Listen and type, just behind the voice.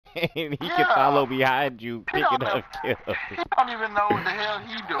and he can Yeah. follow behind you He don't picking know. up kills. He don't even know what the hell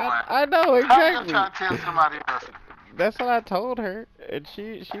he doing. I know How you gonna exactly. try to tell somebody else? That's what I told her, and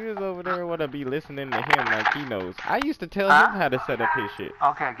she was over there wanna be listening to him like he knows. I used to tell him Huh? how to set up his shit.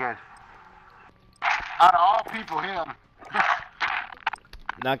 Okay, good. Out of all people, him.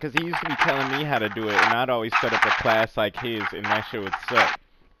 Nah, cause he used to be telling me how to do it, and I'd always set up a class like his, and that shit would suck.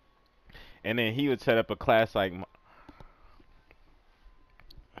 And then he would set up a class like.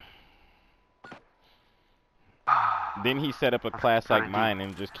 Then he set up a Let's class put like it deep. mine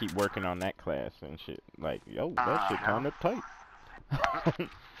and just keep working on that class and shit. Like, yo, that shit No. kinda tight.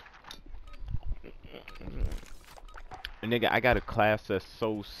 Nigga, I got a class that's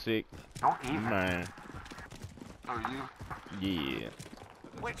so sick, Don't even. man. Who are you? Yeah,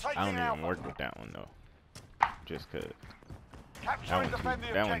 We're I taking don't even work Alpha. with that one though, just cause Capture that and one defend too,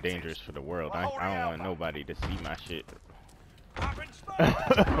 the that one objectives. dangerous for the world. We're I holding don't want Alpha. nobody to see my shit. Up in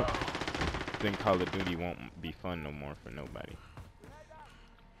smoke. Then Call of Duty won't be fun no more for nobody.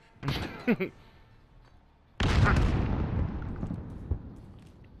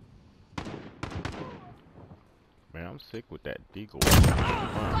 Man, I'm sick with that deagle.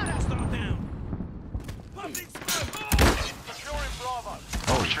 Securing Bravo.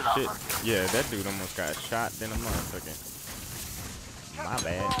 Oh Shit out, shit. buddy. Yeah, that dude almost got shot in a motherfucker. My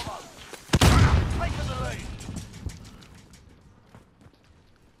bad. Taking the lead.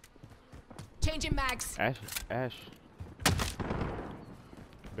 Changing mags. Ash.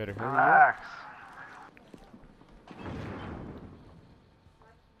 Better hurry up. Relax.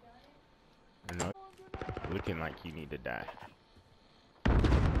 No, looking like you need to die.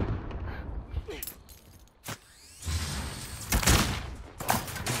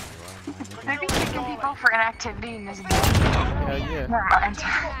 They'd be kicking people for inactivity in this game. Hell yeah. Never mind.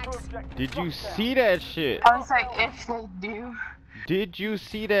 Did you see that shit? I was like, if they do. Did you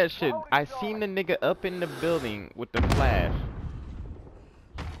see that shit? I seen the nigga up in the building with the flash.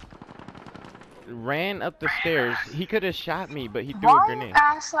 Ran up the stairs. He could have shot me, but he threw a Why grenade.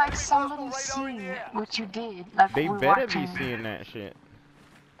 ask like somebody seen what you did? Like They we better watching. be seeing that shit.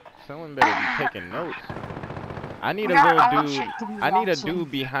 Someone better be taking notes. I need a Not little all dude. shit to be I need a watching.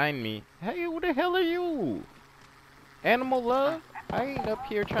 dude behind me. Hey, who the hell are you? Animal love? I ain't up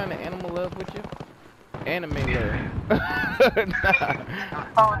here trying to animal love with you. Anime love. Nah.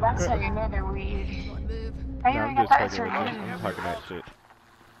 Oh, that's how you know they're weird. Move. Hey, Nah, I I'm got just that fucking with you. for I'm talking that shit.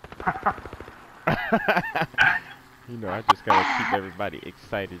 You know, I just gotta keep everybody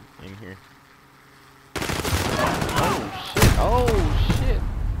excited in here. Oh shit! Oh shit!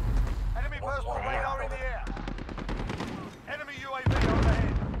 Enemy personal radar in the air. Enemy UAV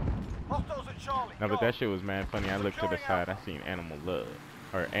overhead. Hostiles at Charlie. No, but Go. that shit was mad funny. I looked to the side. I seen Animal Love.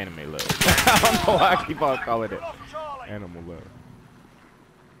 Or Anime Love. I don't know why I keep on calling it Lost Charlie. Animal Love.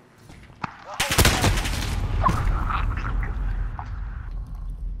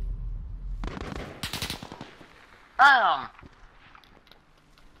 Damn.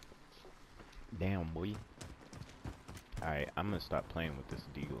 Damn, boy. Alright, I'm gonna stop playing with this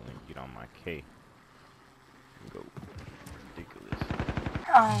deagle and get on my K. Go. Ridiculous.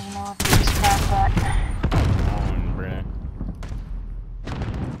 I don't even know if they just grabbed that. Come on, bruh.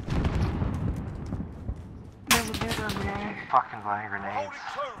 There's a dude over there. Fucking buying We're grenades. holding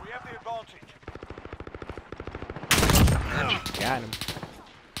two. We have the advantage. Got him.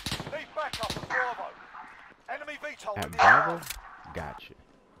 Need backup at Bravo. Enemy VTOL At in the Bravo? air. Gotcha.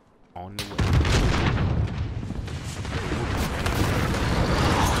 On the way.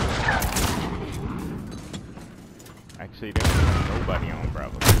 Actually, there's nobody on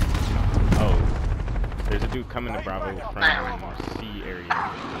Bravo. Oh. There's a dude coming to Bravo from C area.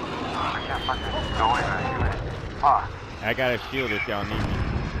 I can't fucking go in there. Do it. Fuck. I got a shield if y'all need me.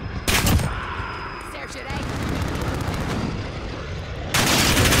 Search it, eh?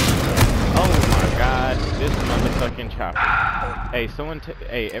 Oh my god, this motherfucking chopper. Hey,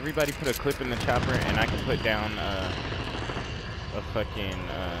 hey, everybody put a clip in the chopper and I can put down a fucking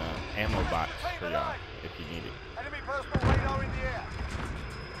ammo box for y'all if you need it. Enemy personal radar in the air.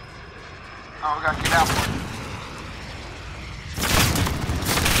 Oh, we gotta get out.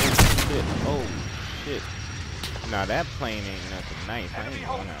 Shit, oh shit. Nah, that plane ain't nothing nice. I Enemy ain't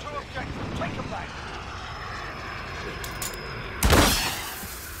holding going out two there. objectives. Take them back.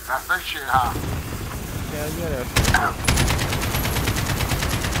 That's that shit, huh? Yeah, that's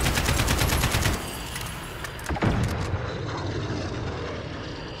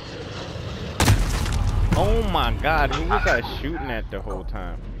Oh my god, who was I shooting at the whole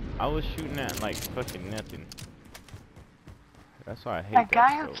time? I was shooting at like fucking nothing. That's why I hate That that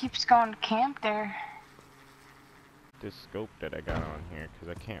guy who scope. keeps going to camp there. this scope that I got on here because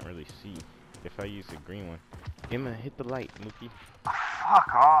I can't really see if I use the green one. Emma, hit the light, Mookie.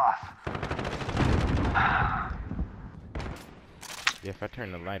 Fuck off. Yeah, if I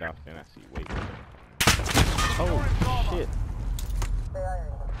turn the light off, then I see way better. Oh, shit.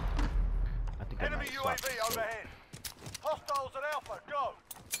 I think I Enemy might swap the UAV scope. overhead. Hostiles at Alpha, go.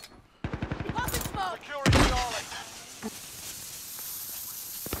 Popping smoke. Securing Charlie.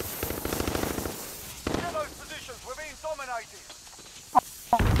 Get those positions, we're being dominated.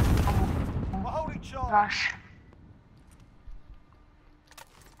 We're holding Charlie. Gosh.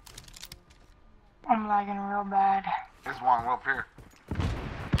 I'm lagging real bad. There's one up here.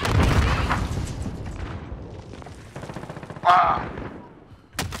 Ah!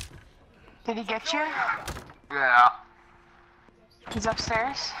 Did he get you? Yeah. He's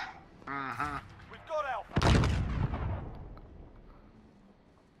upstairs. Mm-hmm. We've got Alpha.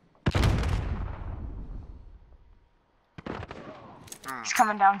 He's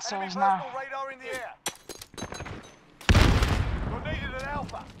coming Enemy downstairs personal now. radar in the air. You're needed at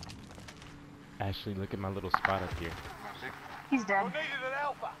Alpha. Ashley, look at my little spot up here. He's You're dead. needed at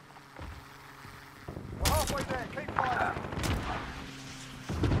Alpha. We're halfway there, keep fighting.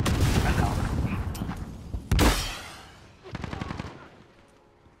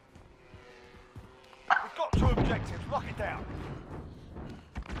 We've got 2 objectives, lock it down.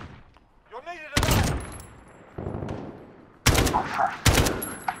 You're needed at Alpha.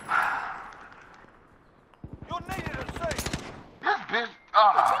 You're needed at C. This bitch.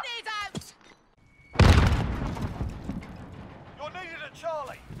 Ah! Grenade out. You're needed at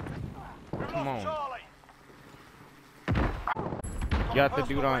Charlie. We've Come lost on. Charlie. You got the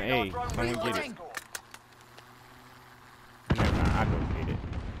dude on A. Personal radar drone Someone get it. reloading. Never mind, I go get it.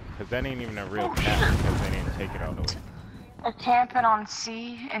 Cause that ain't even a real cap because they didn't take it all the way. They're camping on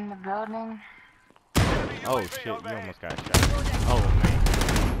C in the building. Enemy Oh UAV shit, you overhead. almost got shot. Oh man.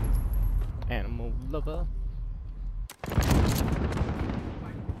 Animal lover.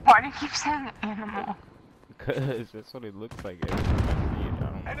 Why do you keep saying animal? Cause that's what it looks like every time I see it. I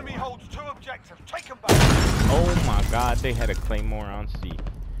don't know. Enemy holds 2 objectives. Take them back. Oh my god, they had a claymore on C.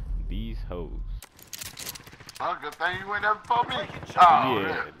 These hoes. Oh, good thing you went up for me. Taking Oh, Charlie.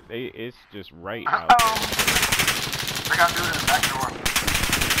 Yeah, it's just right out Oh, there. They gotta do it in the back door.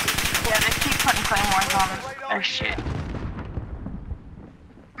 yeah, they keep putting claymores on their shit.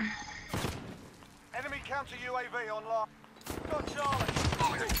 Enemy counter UAV online. Got Charlie.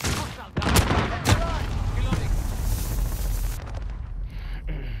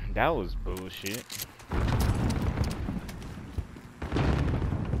 That was bullshit.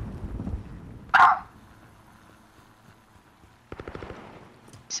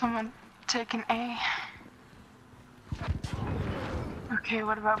 Someone taking A. Okay,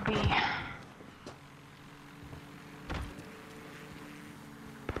 what about B?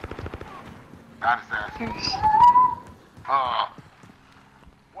 Got his ass. Here's... Oh.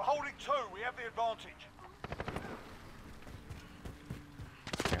 We're holding 2. We have the advantage.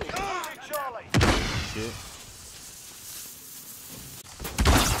 Losing Charlie. Shit.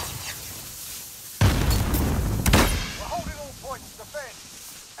 We're holding all points. Defend.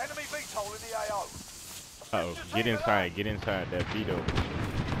 Enemy VTOL in the AO. Uh oh, get inside that Vito.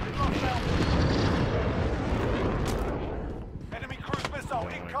 We've lost Alpha. Enemy cruise I missile don't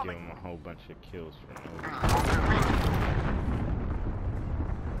want to give incoming. him a whole bunch of kills for no reason.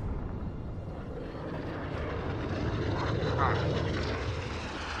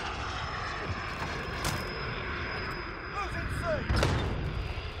 Losing C.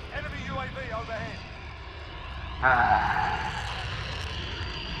 Enemy UAV overhead.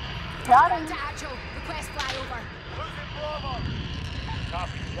 Got him. To Agile. Request flyover. Losing Bravo.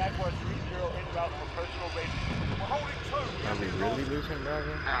 Copy. Jaguar 3-0 en route for personal rating. We're holding 2. We Are have we the really advantage. losing,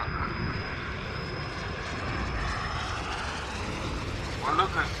 Bravo? Well,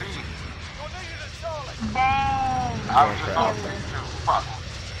 look at C. You're needed at Charlie. Dang. I was just on C too. Fuck.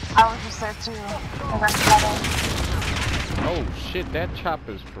 I was just there too. I got shot at. Oh shit, that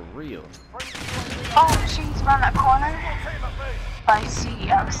chopper's for real. Oh, she's around that corner. Team at B. By C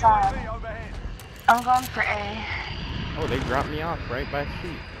outside. UAV overhead. I'm going for A. Oh, they dropped me off right by C.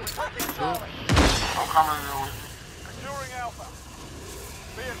 We're taking Charlie. I'm coming in with Securing Alpha.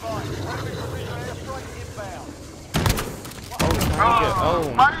 Be advised. Enemy precision airstrike inbound.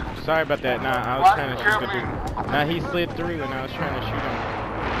 Oh, sorry about that. Nah, I was Why trying to you shoot the kill me? dude. Nah, he slid through and I was trying to shoot him.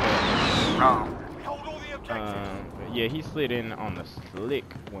 No. We hold all the objectives. Yeah, he slid in on the slick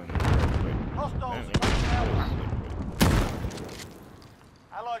one. Hostiles Real quick. taking That Alpha. was slick with it.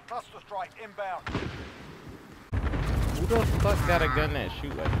 Allied cluster strike inbound. Who the fuck got a gun that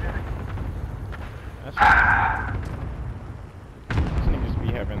shoot like that? That's be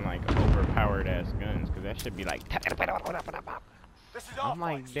having like overpowered ass guns, cause that should be like. This is our I'm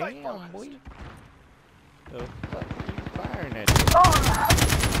like, fight. Stay damn, focused. boy. The fuck you firing at?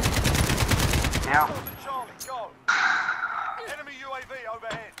 Yeah. Charlie, go. Enemy UAV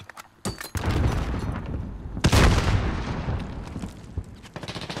overhead.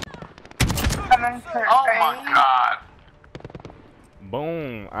 Coming for Oh my A. god.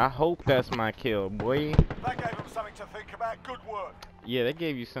 Boom. I hope that's my kill, boy. That gave them something to think about. Good work. Yeah, that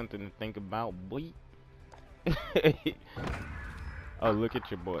gave you something to think about, boy. Oh, look at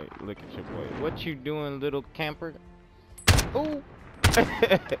your boy. Look at your boy. What you doing, little camper? Ooh.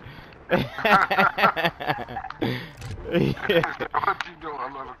 What you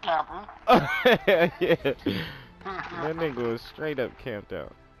doing, little camper? Yeah. That nigga was straight up camped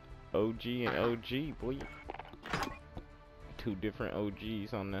out. OG and OG, boy. Two different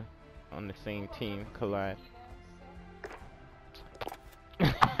OGs on the same team collide.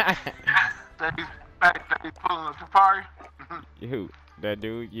 He's pulling a safari. Who? That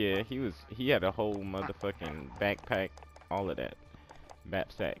dude? Yeah, he had a whole motherfucking backpack, all of that.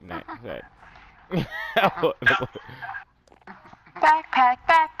 Knapsack, knapsack.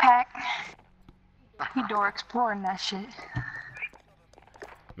 Backpack. He door exploring that shit.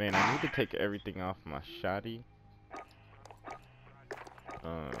 Man, I need to take everything off my shotty.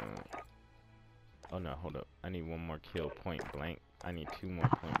 Oh no, hold up. I need one more kill point blank. I need 2 more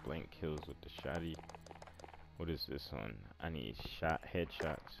point blank kills with the shotty. What is this one? I need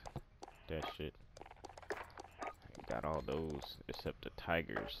headshots. That shit. I got all those except the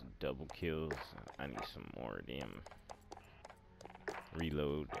tigers. Double kills. I need some more of them.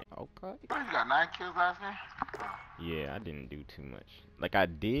 Reload. Okay. You got 9 kills last game? Yeah, I didn't do too much. Like I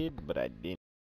did, but I didn't.